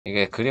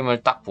이게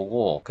그림을 딱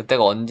보고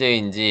그때가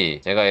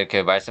언제인지 제가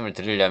이렇게 말씀을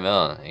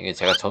드리려면 이게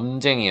제가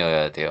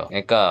점쟁이여야 돼요.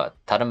 그러니까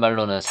다른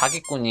말로는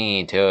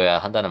사기꾼이 되어야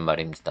한다는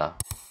말입니다.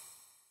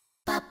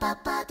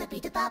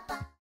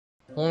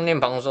 홍님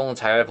방송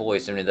잘 보고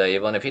있습니다.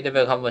 이번에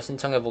피드백 한번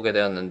신청해보게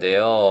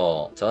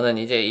되었는데요. 저는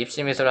이제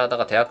입시미술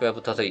하다가 대학교에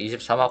붙어서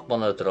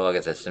 23학번으로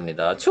들어가게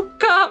됐습니다.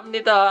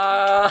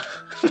 축하합니다.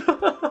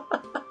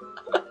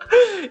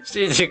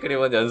 CG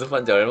그림은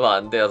연습한 지 얼마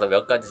안 되어서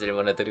몇 가지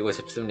질문을 드리고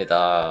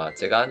싶습니다.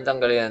 제가 한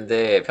장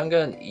그리는데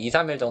평균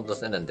 2-3일 정도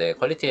쓰는데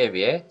퀄리티에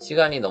비해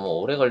시간이 너무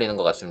오래 걸리는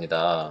것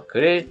같습니다.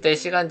 그릴 때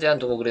시간 제한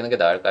두고 그리는 게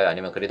나을까요?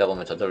 아니면 그리다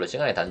보면 저절로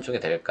시간이 단축이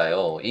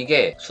될까요?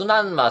 이게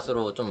순한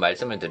맛으로 좀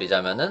말씀을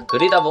드리자면은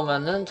그리다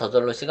보면은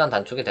저절로 시간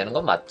단축이 되는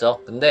건 맞죠.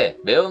 근데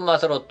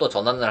매운맛으로 또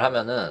전환을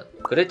하면은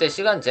그릴 때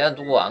시간 제한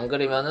두고 안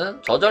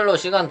그리면은 저절로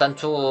시간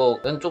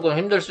단축은 조금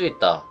힘들 수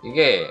있다.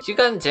 이게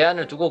시간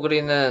제한을 두고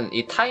그리는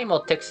이 타임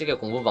어택식의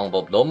공부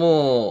방법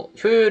너무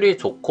효율이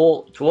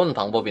좋고 좋은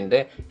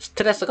방법인데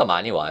스트레스가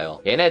많이 와요.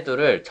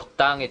 얘네들을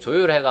적당히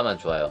조율해가면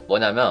좋아요.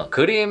 뭐냐면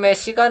그림에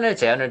시간을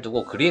제한을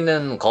두고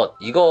그리는 것,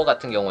 이거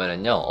같은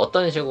경우에는요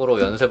어떤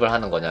식으로 연습을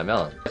하는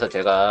거냐면, 그래서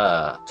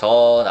제가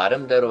저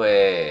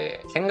나름대로의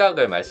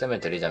생각을 말씀을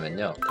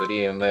드리자면요,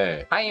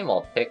 그림을 타임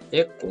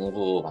어택식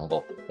공부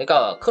방법,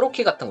 그러니까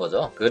크로키 같은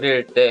거죠.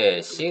 그릴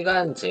때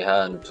시간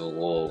제한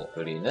두고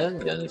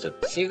그리는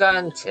연습,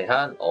 시간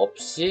제한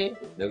없이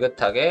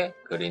느긋하게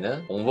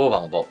그리는 공부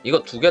방법,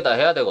 이거 두 개 다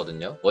해야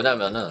되거든요.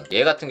 뭐냐면은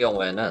얘 같은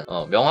경우에는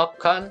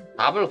명확한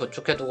답을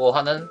구축해두고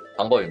하는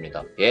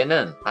방법입니다.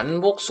 얘는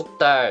반복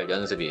숙달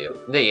연습이에요.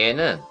 근데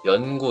얘는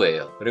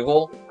연구예요.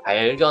 그리고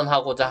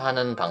발견하고자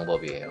하는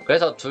방법이에요.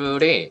 그래서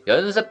둘이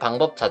연습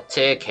방법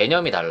자체의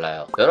개념이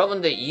달라요.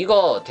 여러분들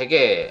이거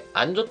되게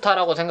안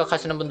좋다라고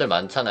생각하시는 분들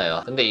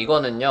많잖아요. 근데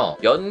이거는요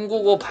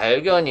연구고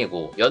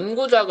발견이고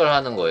연구작을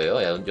하는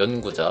거예요.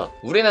 연구작.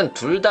 우리는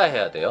둘 다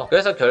해야 돼요.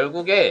 그래서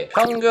결국에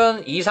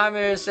평균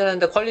 2-3일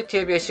쓰는데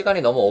퀄리티에 비해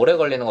시간이 너무 오래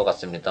걸리는 것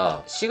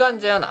같습니다. 시간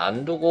제한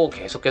안 두고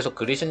계속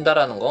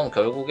그리신다라는 건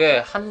결국에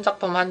한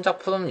작품 한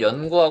작품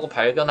연구하고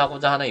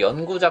발견하고자 하는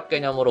연구작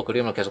개념으로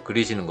그림을 계속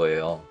그리시는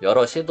거예요.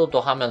 여러 시도도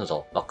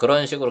하면서 막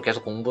그런 식으로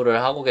계속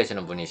공부를 하고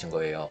계시는 분이신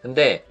거예요.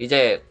 근데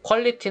이제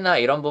퀄리티나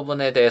이런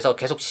부분에 대해서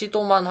계속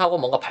시도만 하고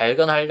뭔가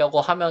발견하려고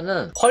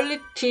하면은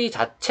퀄리티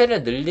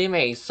자체를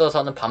늘림에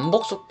있어서는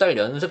반복 숙달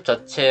연습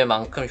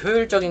자체만큼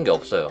효율적인 게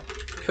없어요.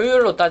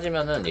 효율로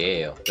따지면은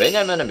얘예요.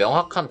 왜냐면은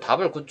명확한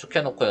답을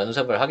구축해놓고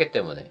연습을 하기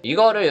때문에.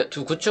 이거를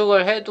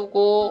구축을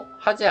해두고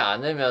하지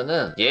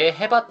않으면은 얘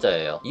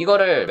해봤자예요.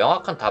 이거를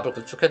명확한 답을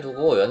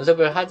구축해두고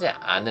연습을 하지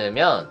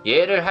않으면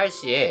얘를 할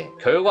시에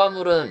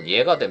결과물은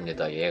얘가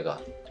됩니다. 얘가.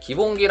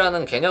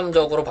 기본기라는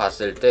개념적으로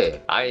봤을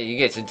때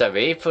이게 진짜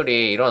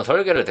메이플이 이런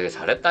설계를 되게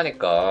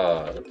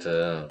잘했다니까.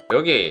 아무튼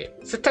여기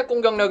스택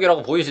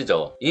공격력이라고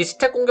보이시죠? 이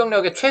스택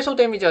공격력의 최소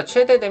데미지와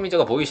최대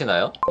데미지가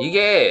보이시나요?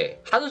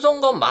 이게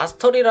한손건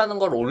마스터리라는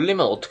걸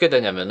올리면 어떻게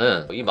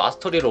되냐면은, 이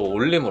마스터리를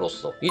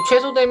올림으로써 이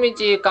최소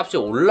데미지 값이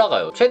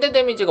올라가요. 최대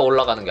데미지가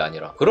올라가는 게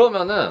아니라.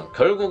 그러면은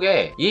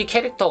결국에 이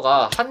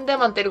캐릭터가 한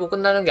대만 때리고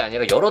끝나는 게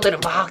아니라 여러 대를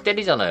막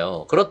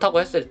때리잖아요.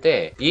 그렇다고 했을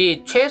때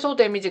이 최소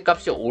데미지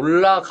값이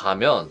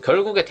올라가면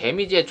결국에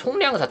데미지의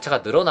총량 자체가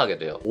늘어나게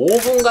돼요.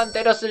 5분간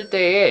때렸을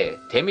때의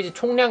데미지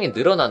총량이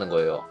늘어나는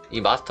거예요.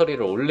 이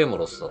마스터리를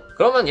올림으로써.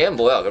 그러면 얘는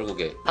뭐야?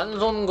 결국에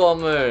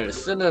한손검을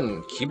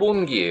쓰는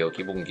기본기예요.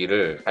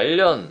 기본기를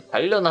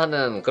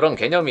단련하는 그런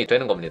개념이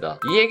되는 겁니다.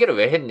 이 얘기를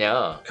왜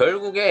했냐?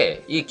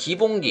 결국에 이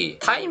기본기,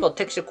 타임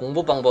어택식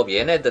공부 방법,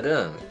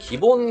 얘네들은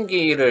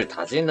기본기를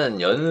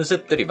다지는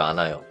연습들이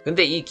많아요.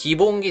 근데 이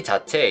기본기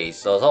자체에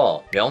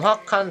있어서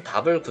명확한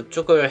답을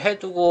구축을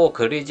해두고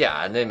그리지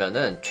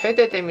않으면은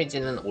최대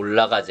데미지는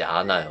올라가지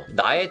않아요.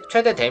 나의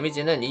최대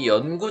데미지는 이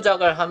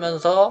연구작을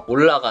하면서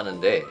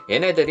올라가는데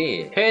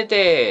얘네들이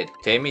최대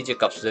데미지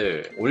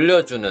값을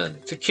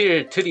올려주는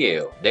스킬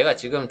트리예요. 내가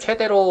지금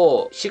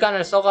최대로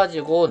시간을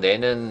써가지고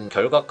내는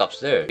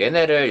결과값을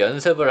얘네를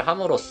연습을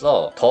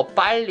함으로써 더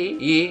빨리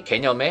이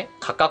개념에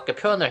가깝게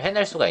표현을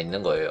해낼 수가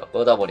있는 거예요.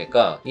 그러다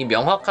보니까 이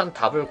명확한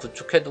답을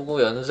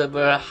구축해두고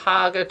연습을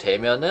하게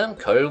되면은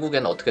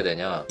결국에는 어떻게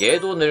되냐,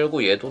 얘도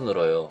늘고 얘도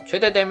늘어요.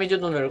 최대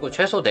데미지도 늘고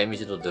최소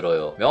데미지도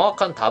늘어요.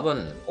 명확한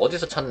답은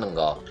어디서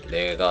찾는가?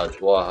 내가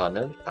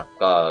좋아하는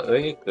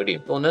작가의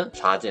그림 또는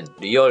사진,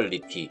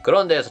 리얼리티,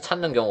 그런 데에서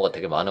찾는 경우가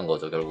되게 많은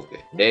거죠. 결국에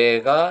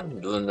내가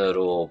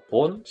눈으로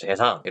본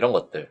세상, 이런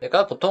것들.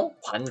 그러니까 보통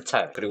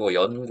관찰 그리고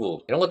연구,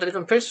 이런 것들이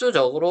좀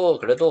필수적으로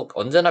그래도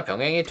언제나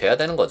병행이 돼야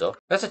되는 거죠.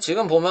 그래서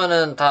지금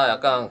보면은 다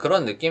약간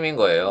그런 느낌인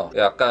거예요.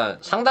 약간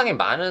상당히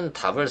많은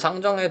답을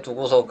상정해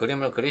두고서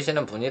그림을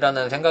그리시는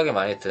분이라는 생각이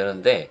많이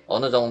드는데,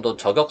 어느 정도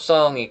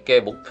저격성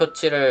있게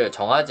목표치를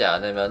정하지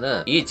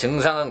않으면은 이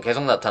증상은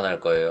계속 나타날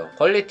거예요.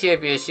 퀄리티에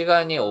비해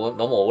시간이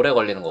너무 오래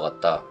걸리는 것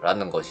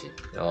같다라는 것이.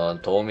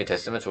 도움이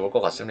됐으면 좋을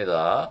것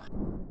같습니다.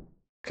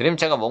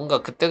 그림체가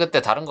뭔가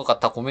그때그때 다른 것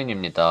같아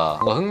고민입니다.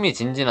 뭔가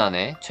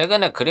흥미진진하네.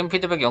 최근에 그림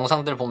피드백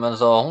영상들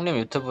보면서 홍림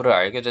유튜브를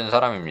알게 된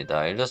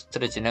사람입니다.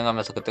 일러스트를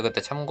진행하면서 그때그때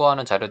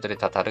참고하는 자료들이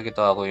다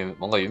다르기도 하고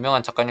뭔가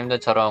유명한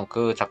작가님들처럼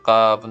그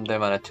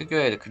작가분들만의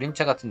특유의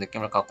그림체 같은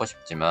느낌을 갖고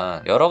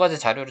싶지만 여러가지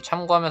자료를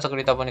참고하면서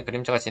그리다 보니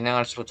그림체가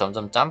진행할수록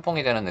점점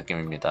짬뽕이 되는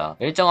느낌입니다.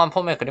 일정한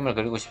폼의 그림을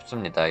그리고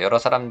싶습니다. 여러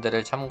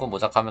사람들을 참고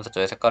모작하면서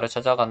저의 색깔을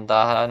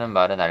찾아간다 하는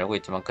말은 알고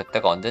있지만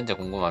그때가 언젠지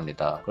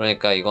궁금합니다.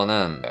 그러니까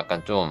이거는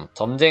약간 좀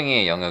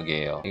점쟁이의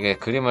영역이에요. 이게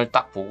그림을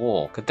딱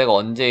보고 그때가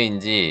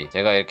언제인지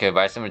제가 이렇게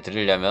말씀을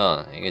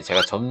드리려면 이게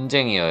제가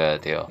점쟁이여야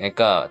돼요.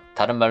 그러니까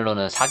다른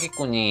말로는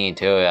사기꾼이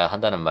되어야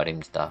한다는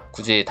말입니다.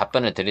 굳이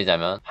답변을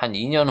드리자면 한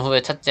 2년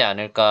후에 찾지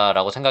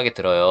않을까라고 생각이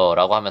들어요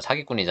라고 하면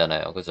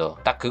사기꾼이잖아요. 그죠?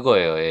 딱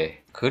그거예요. 예.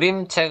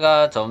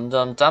 그림체가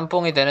점점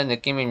짬뽕이 되는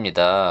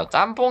느낌입니다.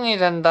 짬뽕이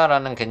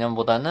된다라는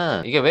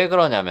개념보다는 이게 왜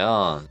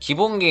그러냐면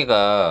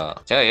기본기가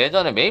제가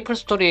예전에 메이플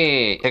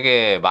스토리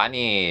되게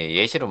많이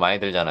예시로 많이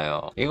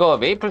들잖아요. 이거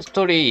메이플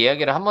스토리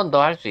이야기를 한 번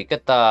더 할 수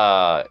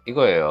있겠다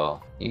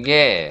이거예요.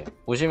 이게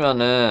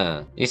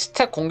보시면은 이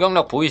스택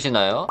공격력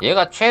보이시나요?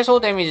 얘가 최소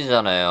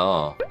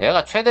데미지잖아요.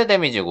 얘가 최대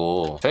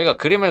데미지고 저희가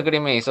그림을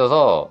그림에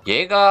있어서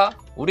얘가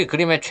우리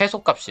그림의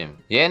최소값임,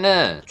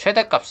 얘는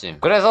최대값임.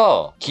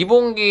 그래서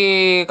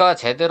기본기가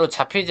제대로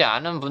잡히지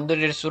않은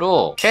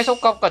분들일수록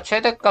최소값과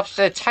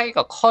최대값의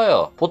차이가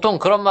커요. 보통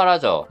그런 말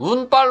하죠.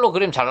 운빨로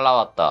그림 잘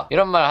나왔다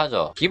이런 말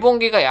하죠.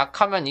 기본기가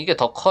약하면 이게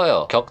더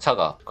커요,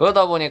 격차가.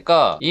 그러다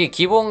보니까 이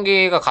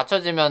기본기가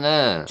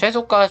갖춰지면은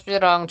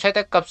최소값이랑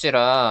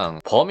최대값이랑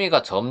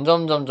범위가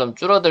점점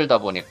줄어들다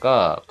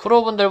보니까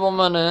프로분들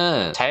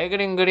보면은 잘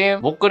그린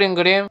그림, 못 그린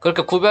그림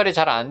그렇게 구별이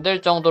잘 안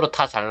될 정도로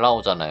다 잘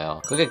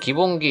나오잖아요. 그게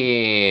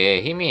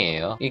기본기의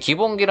힘이에요. 이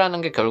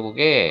기본기라는 게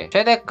결국에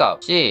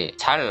최대값이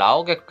잘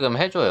나오게끔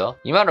해줘요.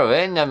 이 말을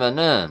왜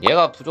했냐면은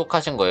얘가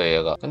부족하신 거예요,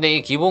 얘가. 근데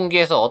이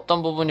기본기에서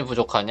어떤 부분이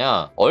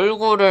부족하냐,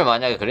 얼굴을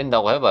만약에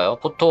그린다고 해봐요.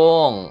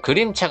 보통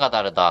그림체가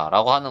다르다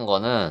라고 하는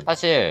거는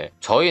사실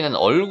저희는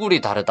얼굴이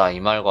다르다 이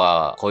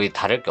말과 거의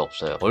다를 게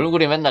없어요.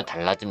 얼굴이 맨날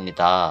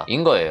달라집니다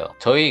인 거예요.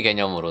 저희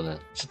개념으로는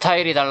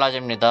스타일이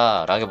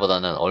달라집니다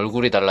라기보다는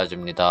얼굴이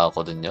달라집니다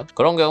거든요.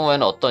 그런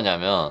경우에는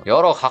어떠냐면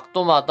여러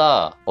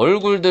각도마다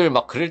얼굴들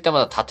막 그릴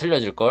때마다 다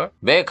틀려질걸?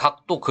 매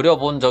각도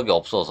그려본 적이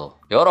없어서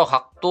여러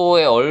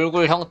각도의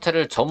얼굴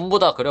형태를 전부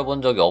다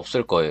그려본 적이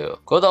없을 거예요.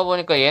 그러다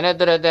보니까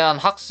얘네들에 대한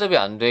학습이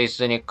안 돼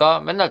있으니까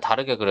맨날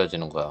다르게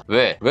그려지는 거야.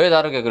 왜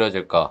다르게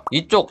그려질까?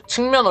 이쪽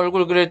측면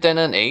얼굴 그릴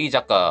때는 A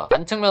작가,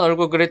 반측면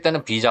얼굴 그릴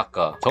때는 B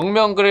작가,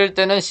 정면 그릴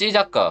때는 C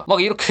작가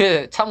막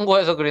이렇게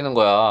참고해서 그리는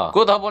거야.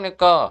 그러다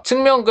보니까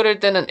측면 그릴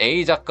때는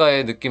A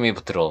작가의 느낌이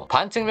들어,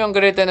 반측면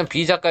그릴 때는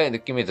B 작가의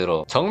느낌이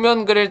들어,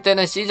 정면 그릴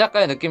때는 C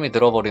작가의 느낌이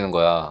들어버리는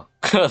거야.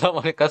 그러다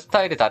보니까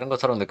스타일이 다른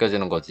것처럼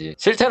느껴지는 거지.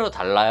 실제로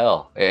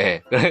달라요.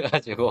 예.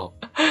 그래가지고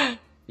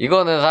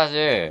이거는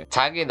사실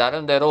자기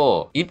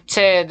나름대로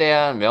입체에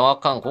대한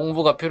명확한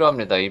공부가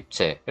필요합니다.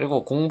 입체.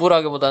 그리고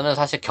공부라기보다는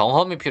사실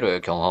경험이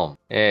필요해요. 경험.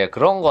 예,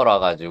 그런 거라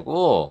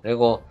가지고.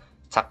 그리고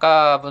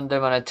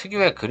작가분들만의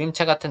특유의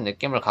그림체 같은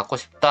느낌을 갖고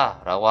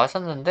싶다라고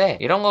하셨는데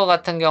이런 거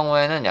같은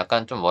경우에는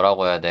약간 좀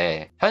뭐라고 해야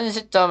돼, 현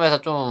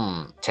시점에서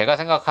좀 제가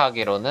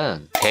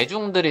생각하기로는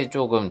대중들이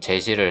조금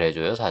제시를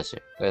해줘요 사실.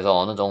 그래서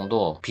어느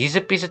정도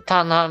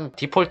비슷비슷한 한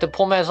디폴트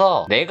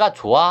폼에서 내가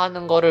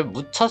좋아하는 거를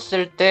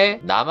묻혔을 때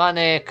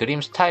나만의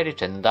그림 스타일이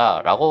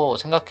된다라고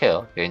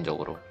생각해요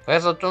개인적으로.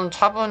 그래서 좀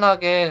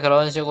차분하게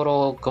그런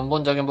식으로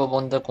근본적인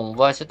부분들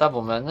공부하시다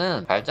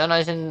보면은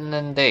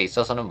발전하시는 데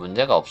있어서는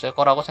문제가 없을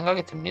거라고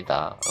생각이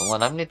듭니다.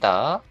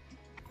 응원합니다.